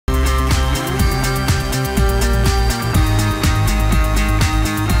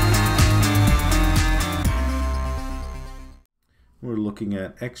looking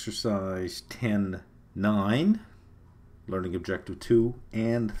at exercise 10-9, learning objective 2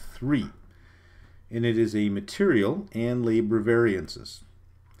 and 3. And it is a material and labor variances.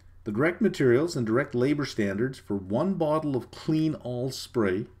 The direct materials and direct labor standards for 1 bottle of clean all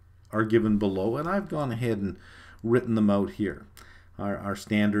spray are given below, and I've gone ahead and written them out here. Our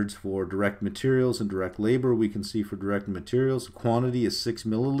standards for direct materials and direct labor, we can see for direct materials, the quantity is 6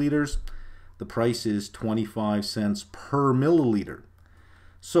 milliliters. The price is 25 cents per milliliter.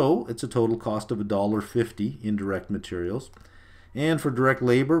 So it's a total cost of $1.50 in direct materials. And for direct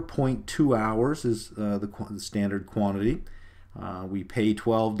labor, 0.2 hours is the standard quantity. We pay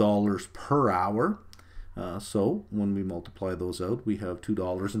 $12 per hour. So when we multiply those out, we have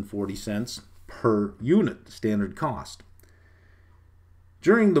 $2.40 per unit, standard cost.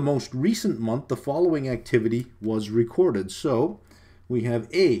 During the most recent month, the following activity was recorded. So we have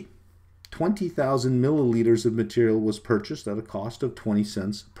A, 20,000 milliliters of material was purchased at a cost of 20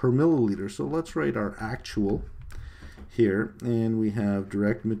 cents per milliliter. So let's write our actual here, and we have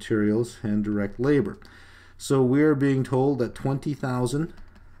direct materials and direct labor. So we're being told that 20,000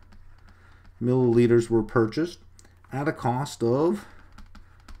 milliliters were purchased at a cost of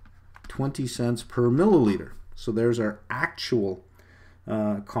 20 cents per milliliter. So there's our actual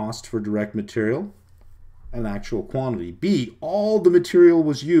cost for direct material and actual quantity. B, all the material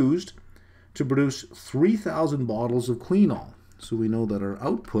was used to produce 3,000 bottles of clean all. So we know that our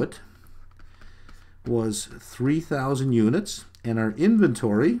output was 3,000 units, and our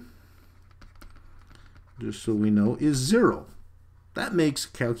inventory, just so we know, is 0. That makes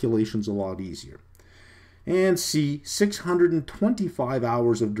calculations a lot easier. And C, 625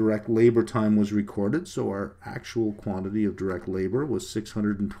 hours of direct labor time was recorded, so our actual quantity of direct labor was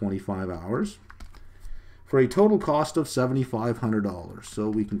 625 hours for a total cost of $7,500. So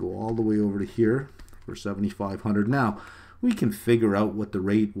we can go all the way over to here for $7,500. Now, we can figure out what the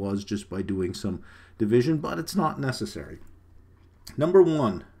rate was just by doing some division, but it's not necessary. Number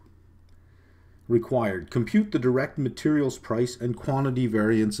 1, required. Compute the direct materials price and quantity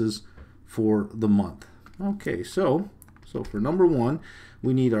variances for the month. Okay, so for number 1,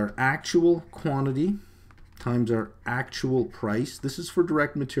 we need our actual quantity times our actual price. This is for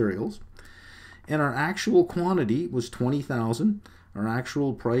direct materials. And our actual quantity was 20,000. Our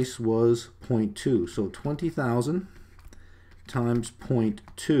actual price was 0.2. So 20,000 times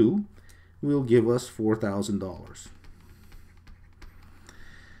 0.2 will give us $4,000.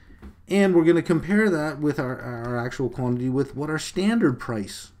 And we're going to compare that with our actual quantity with what our standard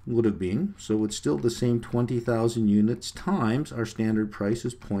price would have been. So it's still the same 20,000 units times our standard price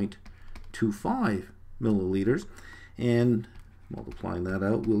is 0.25 milliliters. And multiplying that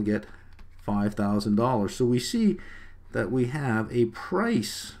out, we'll get $5,000. So we see that we have a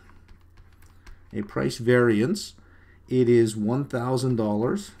price variance. It is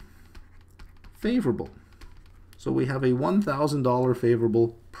 $1,000 favorable. So we have a $1,000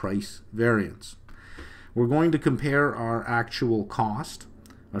 favorable price variance. We're going to compare our actual cost,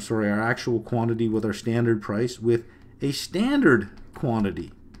 our actual quantity with our standard price with a standard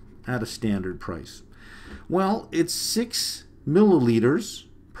quantity at a standard price. Well, it's 6 milliliters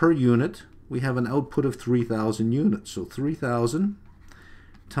per unit. We have an output of 3,000 units. So 3,000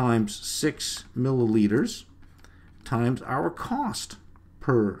 times 6 milliliters times our cost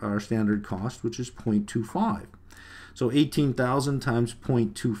per our standard cost, which is 0.25. So 18,000 times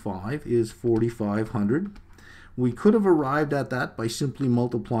 0.25 is 4,500. We could have arrived at that by simply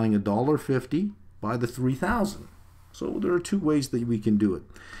multiplying $1.50 by the 3,000. So there are 2 ways that we can do it.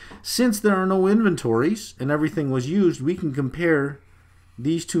 Since there are no inventories and everything was used, we can compare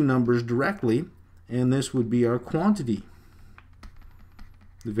these 2 numbers directly, and this would be our quantity,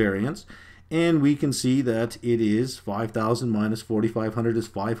 the variance. And we can see that it is 5,000 minus 4,500 is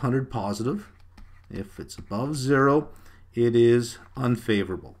 500 positive. If it's above 0, it is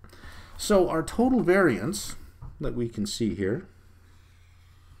unfavorable. So our total variance that we can see here,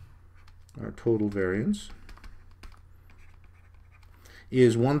 our total variance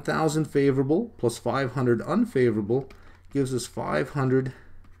is 1,000 favorable plus 500 unfavorable gives us 500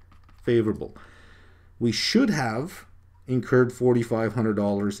 favorable. We should have incurred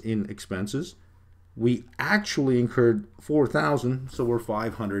 $4,500 in expenses. We actually incurred 4,000, so we're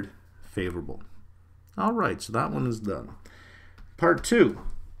 500 favorable. All right, so that one is done. Part 2.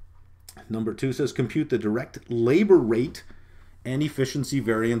 Number 2 says compute the direct labor rate and efficiency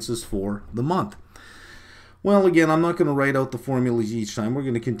variances for the month. Well, again, I'm not going to write out the formulas each time. We're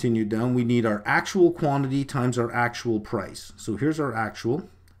going to continue down. We need our actual quantity times our actual price. So here's our actual,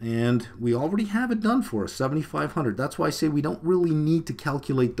 and we already have it done for us, 7,500. That's why I say we don't really need to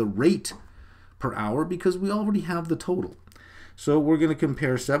calculate the rate per hour because we already have the total. So we're going to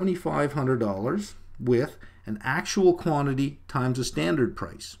compare $7,500 with an actual quantity times a standard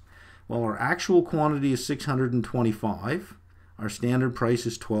price. Well, our actual quantity is 625. Our standard price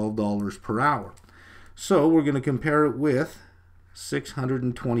is $12 per hour. So we're going to compare it with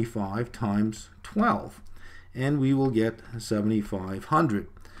 625 times 12, and we will get 7,500.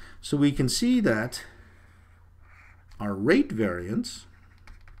 So we can see that our rate variance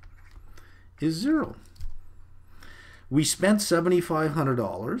is 0. We spent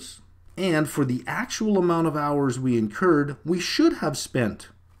 $7,500, and for the actual amount of hours we incurred, we should have spent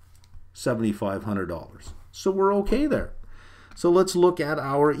 $7,500. So we're okay there. So let's look at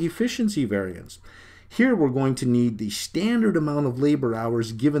our efficiency variance. Here we're going to need the standard amount of labor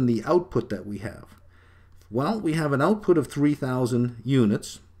hours given the output that we have. Well, we have an output of 3,000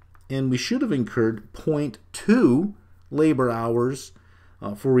 units, and we should have incurred 0.2 labor hours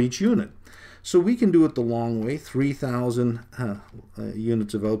for each unit. So we can do it the long way, 3,000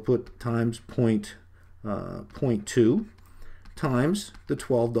 units of output times 0.2 times the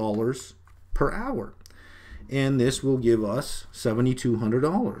 $12 per hour. And this will give us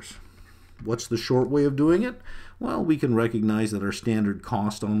 $7,200. What's the short way of doing it? Well, we can recognize that our standard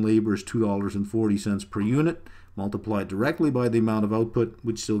cost on labor is $2.40 per unit, multiplied directly by the amount of output,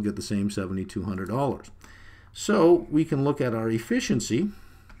 which still get the same $7,200. So we can look at our efficiency.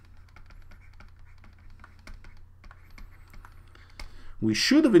 We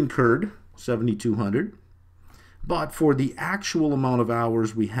should have incurred $7,200, but for the actual amount of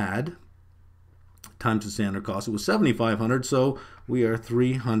hours we had, times the standard cost, it was $7,500, so we are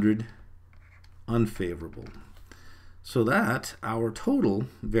 $300 unfavorable. So that our total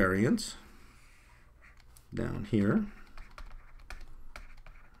variance down here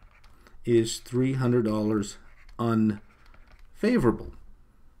is $300 unfavorable.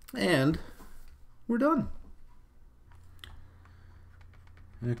 And we're done.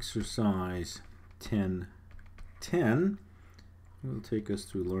 Exercise 1010 will take us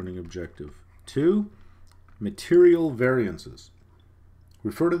through learning objective 2, material variances.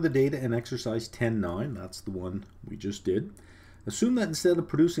 Refer to the data in exercise 10.9, that's the one we just did. Assume that instead of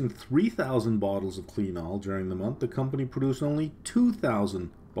producing 3,000 bottles of clean oil during the month, the company produced only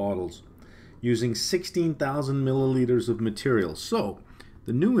 2,000 bottles using 16,000 milliliters of material. So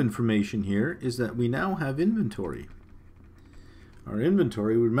the new information here is that we now have inventory. Our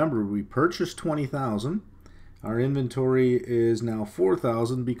inventory, remember, we purchased 20,000. Our inventory is now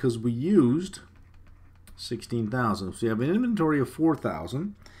 4,000 because we used 16,000. So we have an inventory of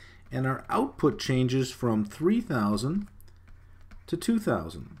 4,000, and our output changes from 3,000 to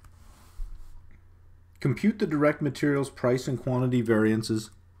 2,000. Compute the direct materials price and quantity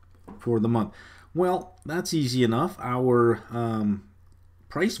variances for the month. Well, that's easy enough. Our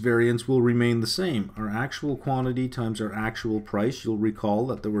price variance will remain the same. Our actual quantity times our actual price. You'll recall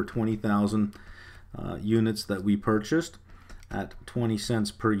that there were 20,000 units that we purchased at 20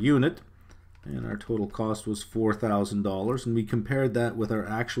 cents per unit, and our total cost was $4,000, and we compared that with our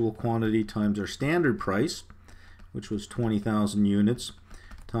actual quantity times our standard price, which was 20,000 units,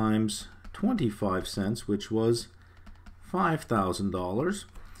 times 25 cents, which was $5,000.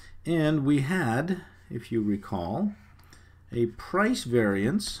 And we had, if you recall, a price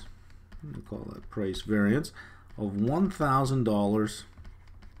variance, we'll call that price variance, of $1,000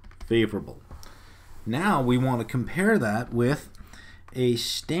 favorable. Now we want to compare that with a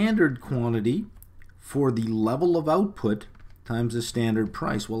standard quantity for the level of output times the standard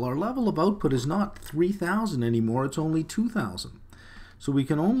price. Well, our level of output is not 3,000 anymore, it's only 2,000. So we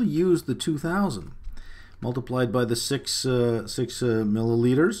can only use the 2,000 multiplied by the 6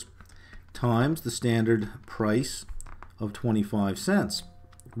 milliliters times the standard price of 25 cents.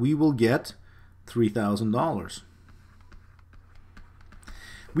 We will get $3,000.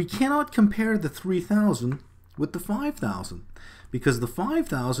 We cannot compare the 3,000 with the 5,000 because the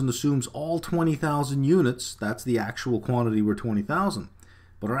 5,000 assumes all 20,000 units. That's the actual quantity were 20,000.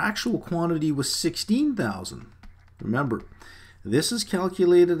 But our actual quantity was 16,000. Remember, this is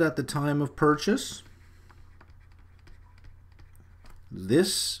calculated at the time of purchase.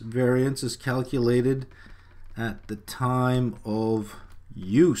 This variance is calculated at the time of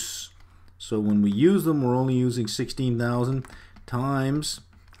use. So when we use them, we're only using 16,000 times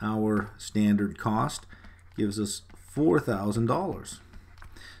our standard cost gives us $4,000.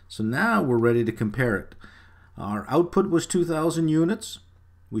 So now we're ready to compare it. Our output was 2,000 units.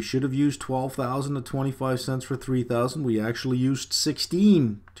 We should have used 12,000 at 25 cents for 3,000. We actually used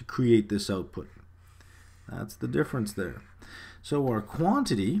 16 to create this output. That's the difference there. So our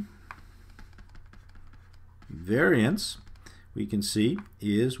quantity variance, we can see,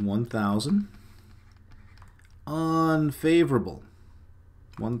 is 1,000 unfavorable. unfavorable.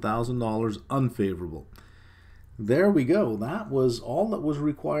 $1,000 unfavorable. There we go. That was all that was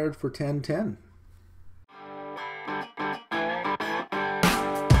required for 1010.